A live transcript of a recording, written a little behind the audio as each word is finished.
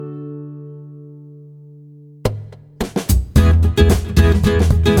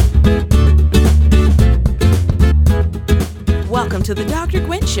Welcome to the Dr.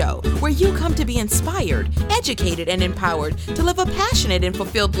 Gwen Show, where you come to be inspired, educated, and empowered to live a passionate and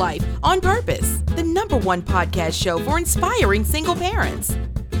fulfilled life on purpose. The #1 podcast show for inspiring single parents.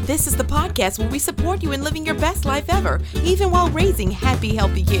 This is the podcast where we support you in living your best life ever, even while raising happy,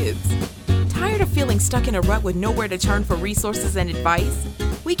 healthy kids. Tired of feeling stuck in a rut with nowhere to turn for resources and advice?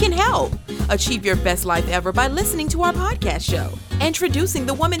 We can help. Achieve your best life ever by listening to our podcast show. Introducing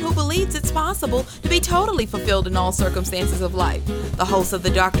the woman who believes it's possible to be totally fulfilled in all circumstances of life. The host of the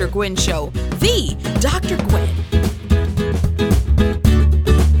Dr. Gwen Show, the Dr. Gwen.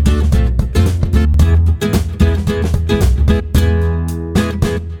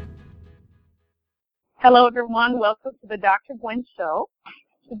 Hello, everyone. Welcome to the Dr. Gwen Show.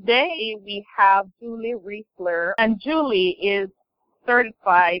 Today we have Julie Reisler, and Julie is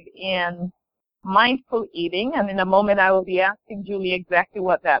certified in mindful eating, and in a moment I will be asking Julie exactly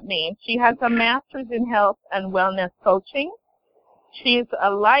what that means. She has a master's in health and wellness coaching. She's a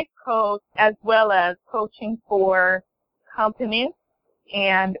life coach as well as coaching for companies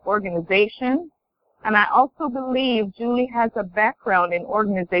and organizations. And I also believe Julie has a background in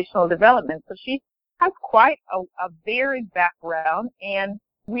organizational development, so she has quite a varied background, and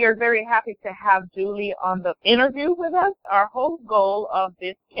we are very happy to have Julie on the interview with us. Our whole goal of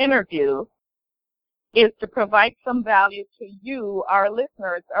this interview is to provide some value to you, our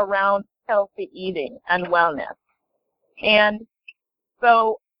listeners, around healthy eating and wellness. And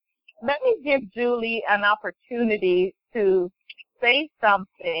so let me give Julie an opportunity to say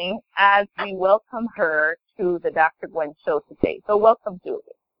something as we welcome her to the Dr. Gwen Show today. So welcome, Julie.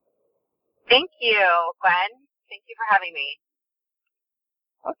 Thank you, Gwen. Thank you for having me.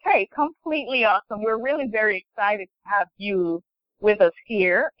 Okay, completely awesome. We're really very excited to have you with us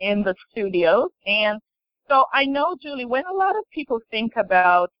here in the studio. And so I know, Julie, when a lot of people think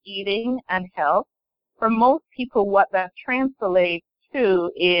about eating and health, for most people what that translates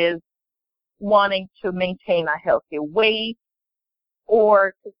to is wanting to maintain a healthy weight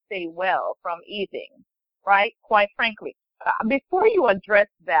or to stay well from eating, right? Quite frankly. Before you address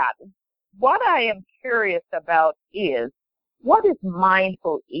that, what I am curious about is, what is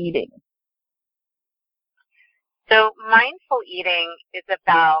mindful eating? So mindful eating is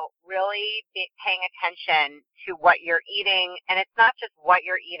about really paying attention to what you're eating, and it's not just what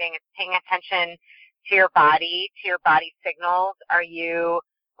you're eating, it's paying attention to your body signals. Are you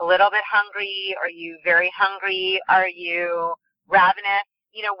a little bit hungry? Are you very hungry? Are you ravenous?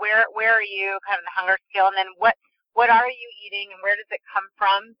 You know, where are you kind of the hunger scale, and then what are you eating and where does it come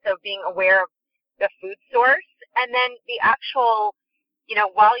from? So being aware of the food source, and then the actual, you know,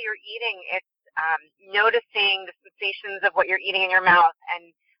 while you're eating, it's noticing the sensations of what you're eating in your mouth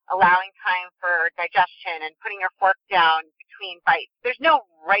and allowing time for digestion and putting your fork down between bites. There's no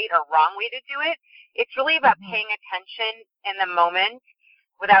right or wrong way to do it. It's really about paying attention in the moment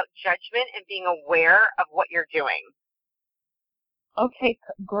without judgment and being aware of what you're doing. Okay,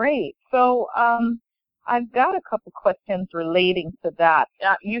 great. So I've got a couple questions relating to that.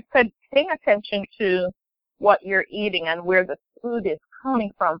 You said paying attention to what you're eating and where the food is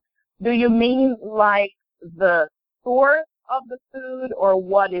coming from. Do you mean like the source of the food, or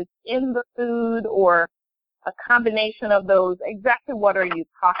what is in the food, or a combination of those? Exactly what are you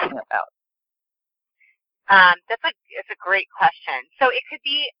talking about? It's a great question. So it could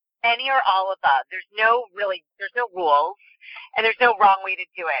be any or all above. There's no rules, and there's no wrong way to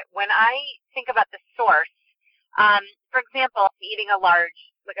do it. When I think about the source, for example, eating a large,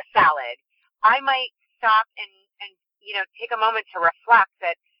 like a salad, I might stop and take a moment to reflect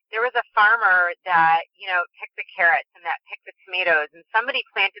that there was a farmer that, picked the carrots and that picked the tomatoes, and somebody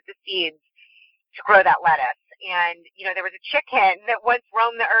planted the seeds to grow that lettuce. And, there was a chicken that once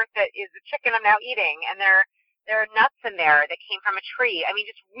roamed the earth that is the chicken I'm now eating, and there are nuts in there that came from a tree. I mean,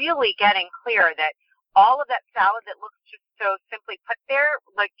 just really getting clear that all of that salad that looks just so simply put there,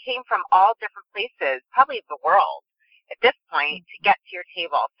 like, came from all different places, probably of the world at this point, to get to your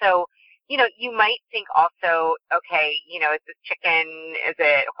table. So, you might think also, okay, is this chicken, is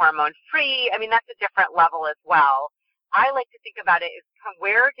it hormone-free? I mean, that's a different level as well. I like to think about it as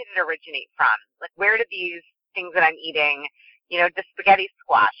where did it originate from? Like, where did these things that I'm eating, the spaghetti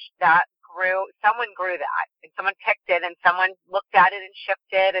squash, someone grew that, and someone picked it, and someone looked at it and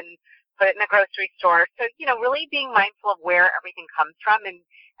shipped it and put it in the grocery store. So, really being mindful of where everything comes from and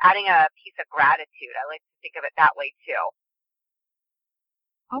adding a piece of gratitude. I like to think of it that way, too.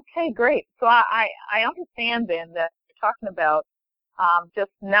 Okay, great. So I understand then that you're talking about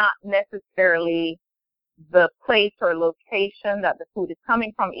just not necessarily the place or location that the food is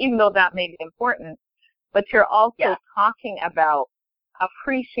coming from, even though that may be important, but you're also Yeah. talking about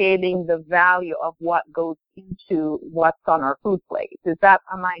appreciating the value of what goes into what's on our food plate.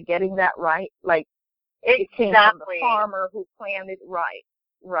 Am I getting that right? Like, it came from the farmer who planted. Right.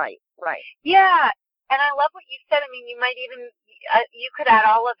 Yeah, and I love what you said. I mean, you might even, you could add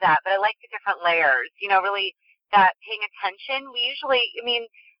all of that, but I like the different layers, really that paying attention. We usually, I mean,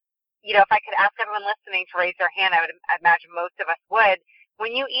 if I could ask everyone listening to raise their hand, I would imagine most of us would.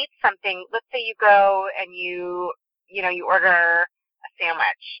 When you eat something, let's say you go and you order a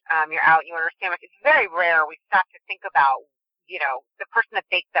sandwich. You're out and you order a sandwich. It's very rare we stop to think about, the person that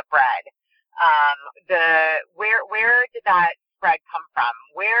baked the bread. Where did that bread come from?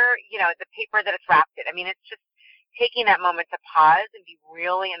 Where, the paper that it's wrapped in. I mean, it's just taking that moment to pause and be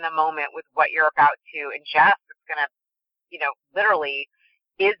really in the moment with what you're about to ingest. It's going to, literally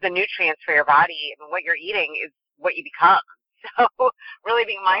is the nutrients for your body. I mean, what you're eating is what you become. So really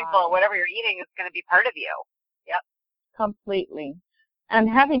being mindful, whatever you're eating is going to be part of you. Yep. Completely. And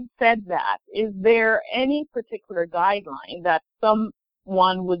having said that, is there any particular guideline that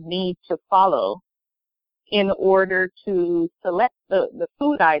someone would need to follow in order to select the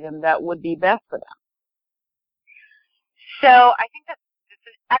food item that would be best for them? So I think that's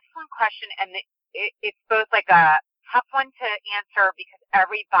an excellent question, and it's both like a tough one to answer because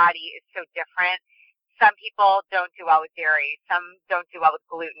every body is so different. Some people don't do well with dairy. Some don't do well with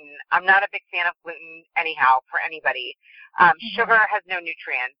gluten. I'm not a big fan of gluten anyhow for anybody. Sugar has no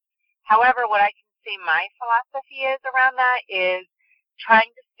nutrients. However, what I can say my philosophy is around that is trying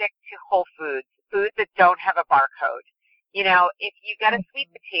to stick to whole foods that don't have a barcode. If you get a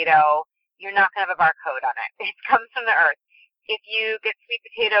sweet potato, you're not going to have a barcode on it. It comes from the earth. If you get sweet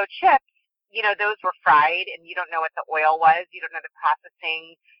potato chips, those were fried and you don't know what the oil was. You don't know the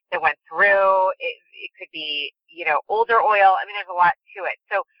processing that went through. It could be, older oil. I mean, there's a lot to it.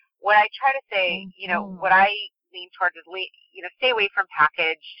 So what I try to say, what I lean towards is, stay away from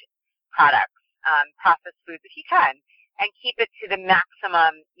packaged products, processed foods if you can, and keep it to the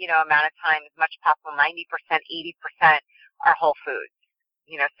maximum, amount of time, as much as possible. 90%, 80% are whole foods.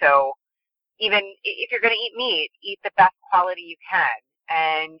 So even if you're going to eat meat, eat the best quality you can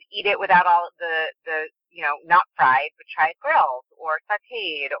and eat it without all the not fried, but try it grilled or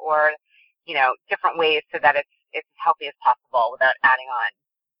sauteed or, different ways so that it's as healthy as possible without adding on.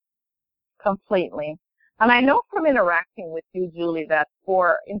 Completely. And I know from interacting with you, Julie, that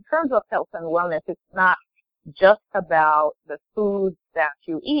in terms of health and wellness, it's not just about the foods that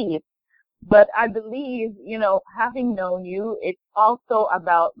you eat, but I believe, having known you, it's also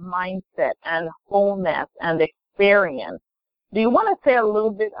about mindset and wholeness and experience. Do you want to say a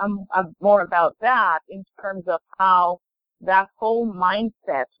little bit more about that in terms of how that whole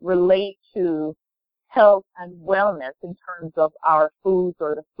mindset relates to health and wellness in terms of our foods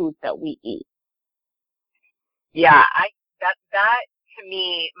or the foods that we eat? Yeah, that to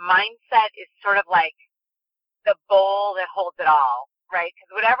me, mindset is sort of like the bowl that holds it all, right?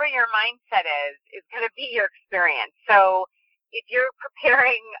 Because whatever your mindset is going to be your experience. So if you're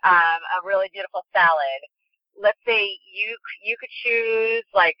preparing a really beautiful salad, let's say you could choose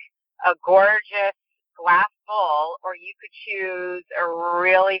like a gorgeous glass bowl, or you could choose a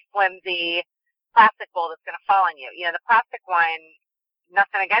really flimsy plastic bowl that's going to fall on you. The plastic one,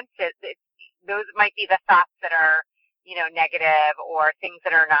 nothing against it. Those might be the thoughts that are, negative or things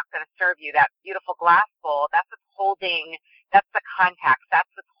that are not going to serve you. That beautiful glass bowl, that's what's holding, that's the context, that's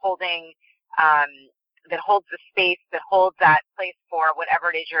what's holding, that holds the space, that holds that place for whatever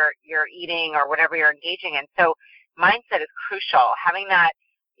it is you're eating or whatever you're engaging in. So mindset is crucial. Having that,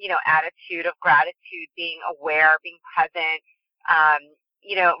 attitude of gratitude, being aware, being present,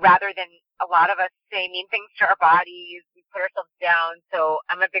 rather than a lot of us say mean things to our bodies, we put ourselves down. So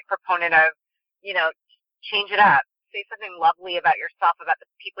I'm a big proponent of, change it up. Say something lovely about yourself, about the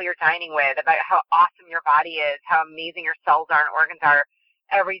people you're dining with, about how awesome your body is, how amazing your cells are and organs are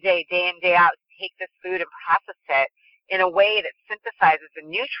every day, day in, day out. Take this food and process it in a way that synthesizes the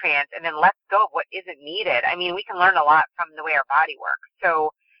nutrients and then lets go of what isn't needed. I mean, we can learn a lot from the way our body works.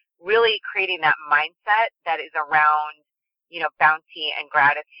 So really creating that mindset that is around, bounty and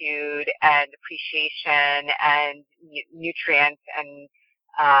gratitude and appreciation and nutrients and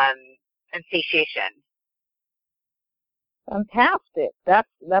satiation. Fantastic.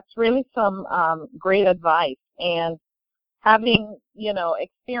 That's really some great advice. And having,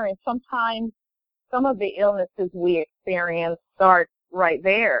 experience, sometimes some of the illnesses we experience start right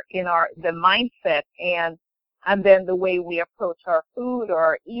there in the mindset and then the way we approach our food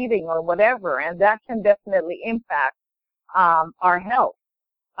or eating or whatever, and that can definitely impact our health.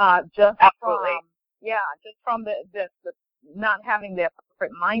 Just Absolutely. From the not having the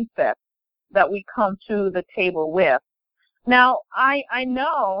appropriate mindset that we come to the table with. Now, I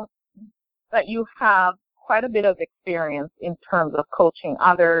know that you have quite a bit of experience in terms of coaching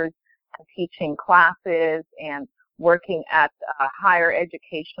others and teaching classes and working at higher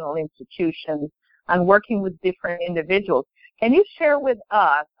educational institutions and working with different individuals. Can you share with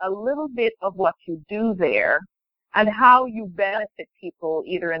us a little bit of what you do there and how you benefit people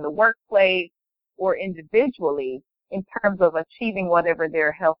either in the workplace or individually in terms of achieving whatever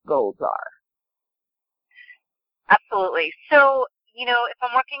their health goals are? Absolutely. So, if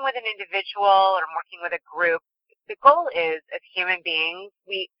I'm working with an individual or I'm working with a group, the goal is, as human beings,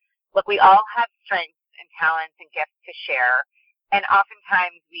 we all have strengths and talents and gifts to share. And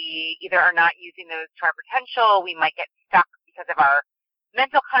oftentimes we either are not using those to our potential, we might get stuck because of our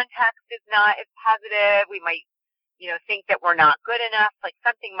mental context is not as positive, we might, think that we're not good enough, like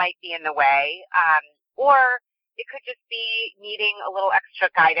something might be in the way, or it could just be needing a little extra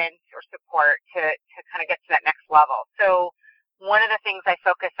guidance or support to kind of get to that next level. So one of the things I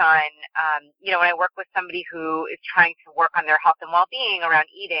focus on, when I work with somebody who is trying to work on their health and well-being around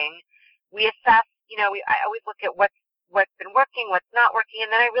eating, we assess, I always look at what's been working, what's not working,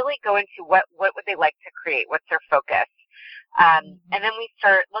 and then I really go into what would they like to create, what's their focus. And then we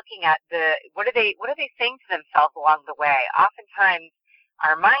start looking at what are they saying to themselves along the way. Oftentimes,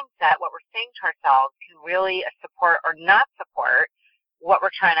 our mindset, what we're saying to ourselves, can really support or not support what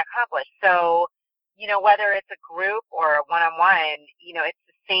we're trying to accomplish. So, whether it's a group or a one-on-one, it's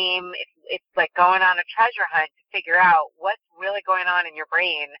the same. It's like going on a treasure hunt to figure out what's really going on in your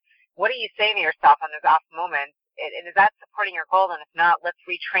brain. What are you saying to yourself on those off moments? And is that supporting your goal? And if not, let's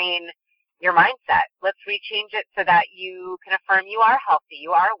retrain your mindset. Let's rechange it so that you can affirm you are healthy,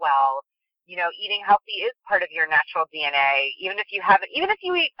 you are well. Eating healthy is part of your natural DNA. Even if you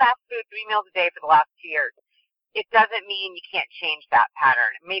eat fast food 3 meals a day for the last 2 years, it doesn't mean you can't change that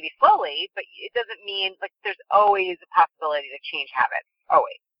pattern. Maybe slowly, but it doesn't mean, there's always a possibility to change habits.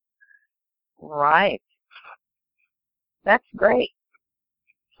 Always. Right. That's great.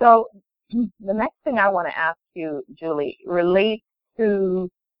 So the next thing I want to ask you, Julie, relates to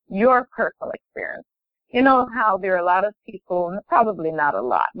your personal experience. You know how there are a lot of people, probably not a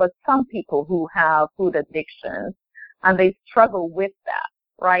lot, but some people who have food addictions, and they struggle with that,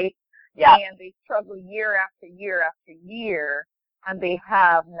 right? Yeah. And they struggle year after year after year, and they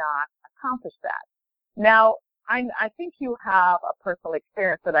have not accomplished that. Now, I think you have a personal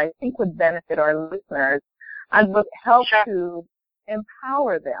experience that I think would benefit our listeners and would help to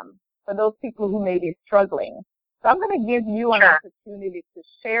empower them for those people who may be struggling. So I'm going to give you an opportunity to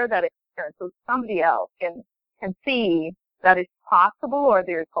share that experience so somebody else can see that it's possible or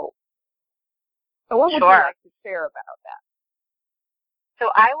there's hope. So what would you like to share about that? So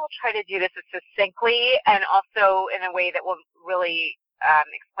I will try to do this as succinctly and also in a way that will really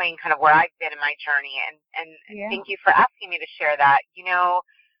explain kind of where I've been in my journey. And thank you for asking me to share that.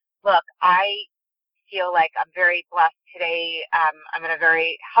 Look, I feel like I'm very blessed today. I'm in a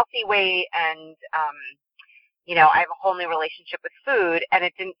very healthy way, and I have a whole new relationship with food, and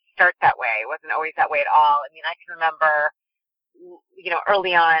it didn't start that way. It wasn't always that way at all. I mean, I can remember,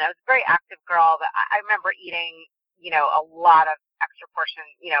 early on, I was a very active girl, but I remember eating, a lot of extra portion,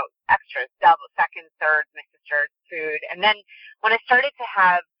 extras, double, seconds, thirds, my sister's food. And then when I started to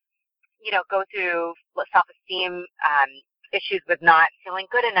have, go through self-esteem issues with not feeling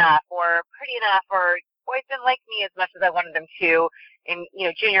good enough or pretty enough, or boys didn't like me as much as I wanted them to in,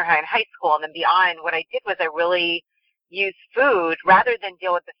 junior high and high school and then beyond, what I did was I really used food rather than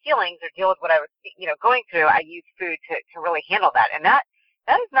deal with the feelings or deal with what I was, going through. I used food to really handle that. And that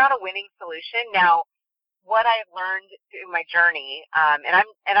is not a winning solution. Now, what I've learned through my journey, and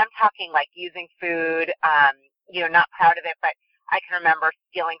I'm talking like using food, not proud of it, but I can remember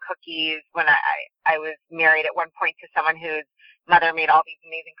stealing cookies when I was married at one point to someone whose mother made all these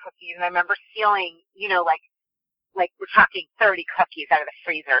amazing cookies, and I remember stealing, like we're talking 30 cookies out of the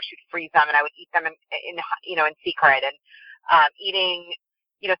freezer. She'd freeze them, and I would eat them in secret, and eating,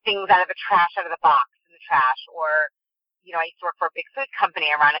 things out of the trash, out of the box in the trash, or, I used to work for a big food company,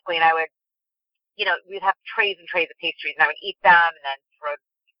 ironically, and I would, we'd have trays and trays of pastries, and I would eat them and then throw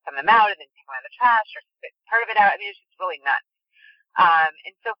some of them out and then take them out of the trash or spit part of it out. I mean, it was just really nuts.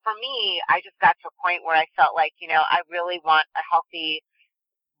 And so for me, I just got to a point where I felt like, I really want a healthy,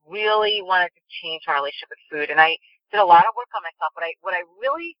 really wanted to change my relationship with food. And I did a lot of work on myself. What I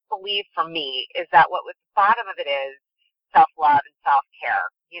really believe for me is that what was the bottom of it is self-love and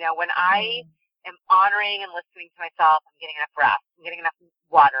self-care. When I am honoring and listening to myself, I'm getting enough rest, I'm getting enough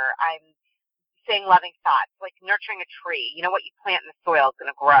water, I'm saying loving thoughts, like nurturing a tree. What you plant in the soil is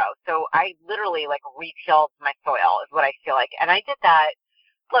going to grow. So I literally like retilled my soil is what I feel like. And I did that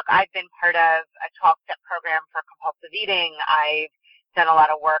look, I've been part of a 12-step program for compulsive eating. I've done a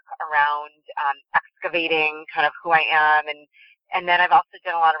lot of work around excavating kind of who I am, and then I've also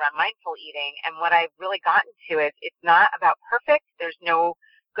done a lot around mindful eating. And what I've really gotten to is it's not about perfect. There's no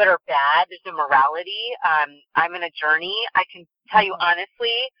good or bad. There's no morality. I'm in a journey. I can tell you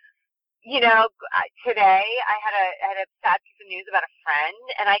honestly, today I had a sad piece of news about a friend,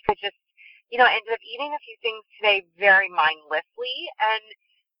 and I could just, I ended up eating a few things today very mindlessly. And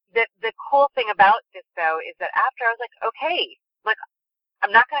the cool thing about this, though, is that after I was like, okay, like,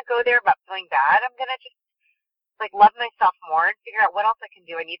 I'm not going to go there about feeling bad. I'm going to just, like, love myself more and figure out what else I can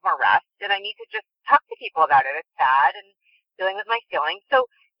do. I need more rest, and I need to just talk to people about it. It's sad and dealing with my feelings. So,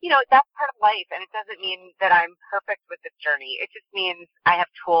 that's part of life, and it doesn't mean that I'm perfect with this journey. It just means I have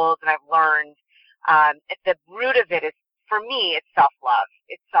tools and I've learned. At the root of it is, for me, it's self-love.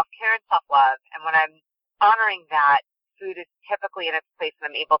 It's self-care and self-love, and when I'm honoring that, food is typically in its place,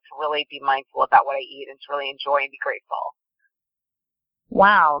 and I'm able to really be mindful about what I eat and to really enjoy and be grateful.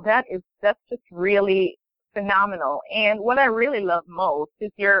 Wow, that's just really phenomenal. And what I really love most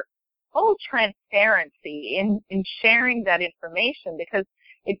is your whole transparency in sharing that information, because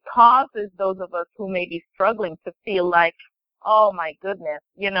it causes those of us who may be struggling to feel like, oh my goodness,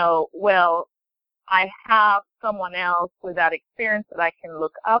 well, I have someone else with that experience that I can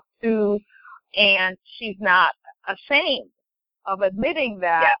look up to, and she's not ashamed of admitting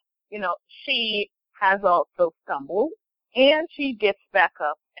that, she has also stumbled, and she gets back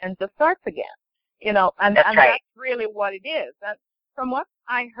up and just starts again, and that's really what it is. And from what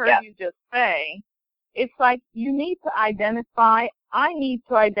I heard you just say, it's like I need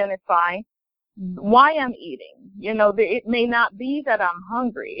to identify why I'm eating. It may not be that I'm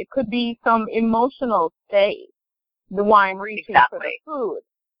hungry. It could be some emotional state, why I'm reaching for the food.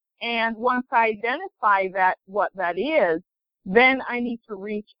 And once I identify what that is, then I need to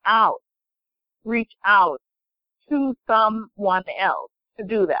reach out to someone else to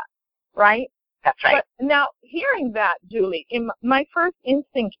do that, right? That's right. But now, hearing that, Julie, my first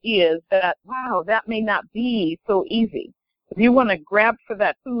instinct is that, wow, that may not be so easy. If you want to grab for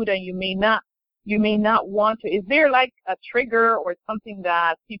that food and you may not want to. Is there like a trigger or something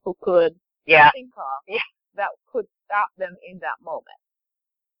that people could think of that could stop them in that moment?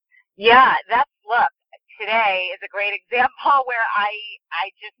 Yeah, look, today is a great example where I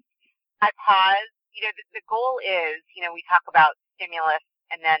pause. The goal is, we talk about stimulus,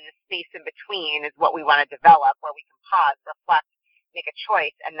 and then the space in between is what we want to develop, where we can pause, reflect, make a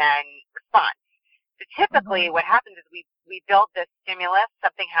choice, and then respond. So typically what happens is we build this stimulus,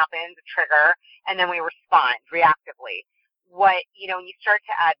 something happens, a trigger, and then we respond reactively. When you start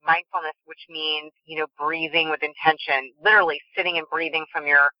to add mindfulness, which means, breathing with intention, literally sitting and breathing from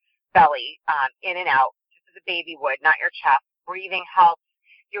your belly, in and out, just as a baby would, not your chest. Breathing helps.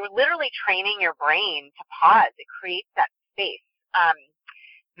 You're literally training your brain to pause. It creates that space.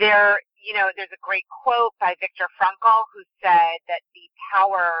 There's a great quote by Viktor Frankl who said that the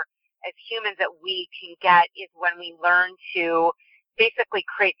power as humans that we can get is when we learn to basically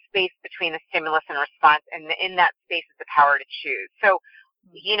create space between the stimulus and response, and in that space is the power to choose. So,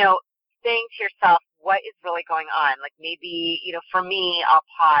 saying to yourself, what is really going on? Like maybe, for me, I'll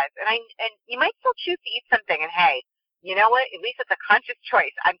pause, and you might still choose to eat something, and hey, you know what? At least it's a conscious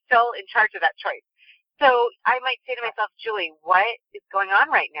choice. I'm still in charge of that choice. So I might say to myself, Julie, what is going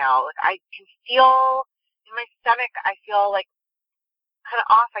on right now? Like I can feel in my stomach, I feel like kind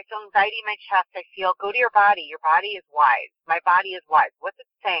of off. I feel anxiety in my chest. I feel, go to your body. Your body is wise. My body is wise. What's it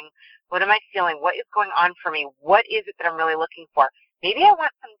saying? What am I feeling? What is going on for me? What is it that I'm really looking for? Maybe I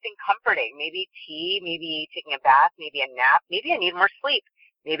want something comforting. Maybe tea, maybe taking a bath, maybe a nap. Maybe I need more sleep.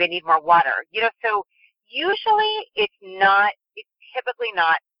 Maybe I need more water. So usually it's typically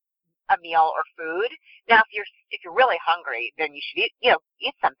not a meal or food. Now, if you're really hungry, then you should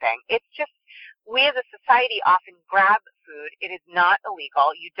eat something. It's just, we as a society often grab food. It is not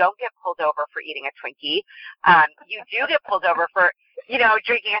illegal. You don't get pulled over for eating a Twinkie. You do get pulled over for,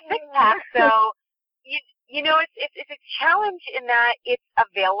 drinking a six-pack. So, it's a challenge in that it's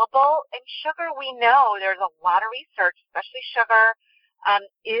available. And sugar, we know there's a lot of research, especially sugar,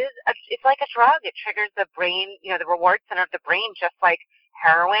 it's like a drug. It triggers the brain, the reward center of the brain, just like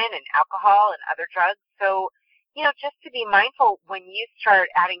heroin and alcohol and other drugs. So, just to be mindful when you start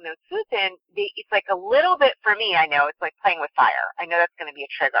adding those foods in, it's like a little bit, for me, I know, it's like playing with fire. I know that's going to be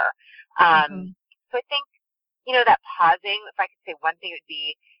a trigger. So I think, that pausing, if I could say one thing, it would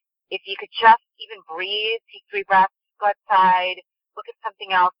be if you could just even breathe, take 3 breaths, go outside, look at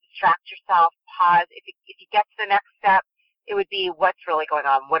something else, distract yourself, pause. If you get to the next step, it would be what's really going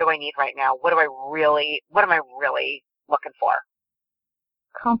on. What do I need right now? What am I really looking for?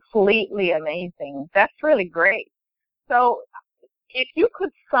 Completely amazing. That's really great. So if you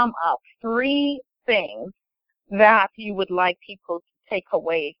could sum up 3 things that you would like people to take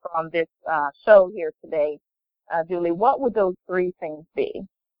away from this show here today, Julie, what would those 3 things be?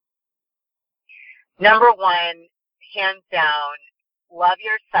 Number 1, hands down, love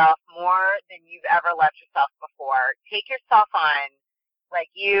yourself more than you've ever loved yourself before. Take yourself on like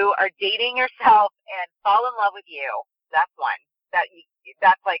you are dating yourself and fall in love with you. That's one. That's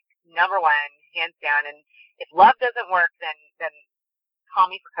like number 1, hands down. And if love doesn't work, then call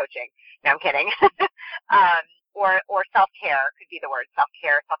me for coaching. No, I'm kidding. Or self-care could be the word.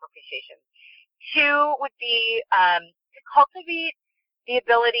 Self-care, self-appreciation. 2 would be to cultivate the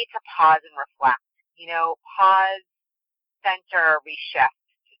ability to pause and reflect. Pause, center, reshift,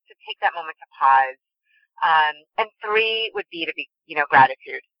 just to take that moment to pause. And 3 would be to be,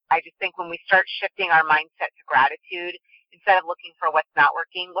 gratitude. I just think when we start shifting our mindset to gratitude, instead of looking for what's not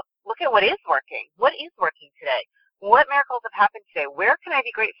working, look at what is working. What is working today? What miracles have happened today? Where can I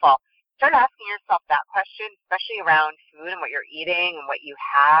be grateful? Start asking yourself that question, especially around food and what you're eating and what you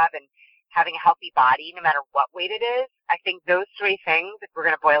have and having a healthy body, no matter what weight it is. I think those 3 things, if we're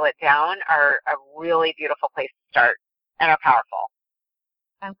going to boil it down, are a really beautiful place to start and are powerful.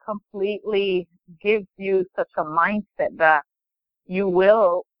 And completely gives you such a mindset that you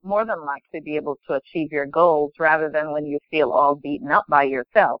will more than likely be able to achieve your goals rather than when you feel all beaten up by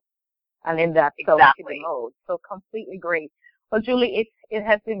yourself and in that self-pity mode. So completely great. Well, Julie, it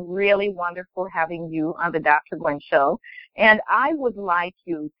has been really wonderful having you on the Dr. Gwen Show. And I would like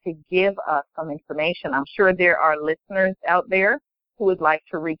you to give us some information. I'm sure there are listeners out there who would like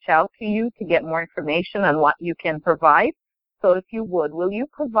to reach out to you to get more information on what you can provide. So if you would, will you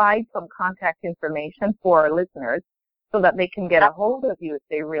provide some contact information for our listeners so that they can get a hold of you if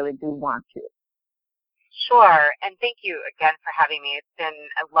they really do want to? Sure, and thank you again for having me. I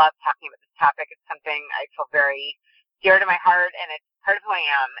love talking about this topic. It's something I feel very dear to my heart, and it's part of who I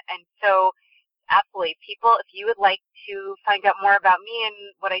am. And so, absolutely, people, if you would like to find out more about me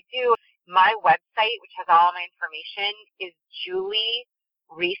and what I do, my website, which has all my information, is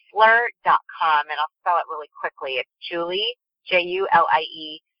juliereisler.com, and I'll spell it really quickly. It's Julie,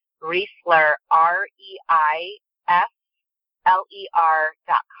 Julie, Reisler, REISLER.com,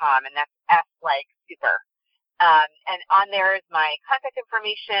 and that's S like super. And on there is my contact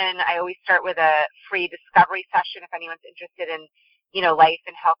information. I always start with a free discovery session if anyone's interested in, life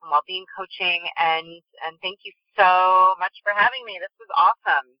and health and well-being coaching. And thank you so much for having me. This was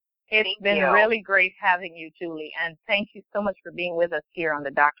awesome. It's been really great having you, Julie, and thank you so much for being with us here on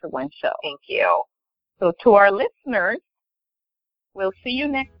the Dr. Gwen Show. Thank you. So to our listeners, we'll see you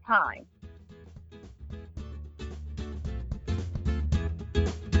next time.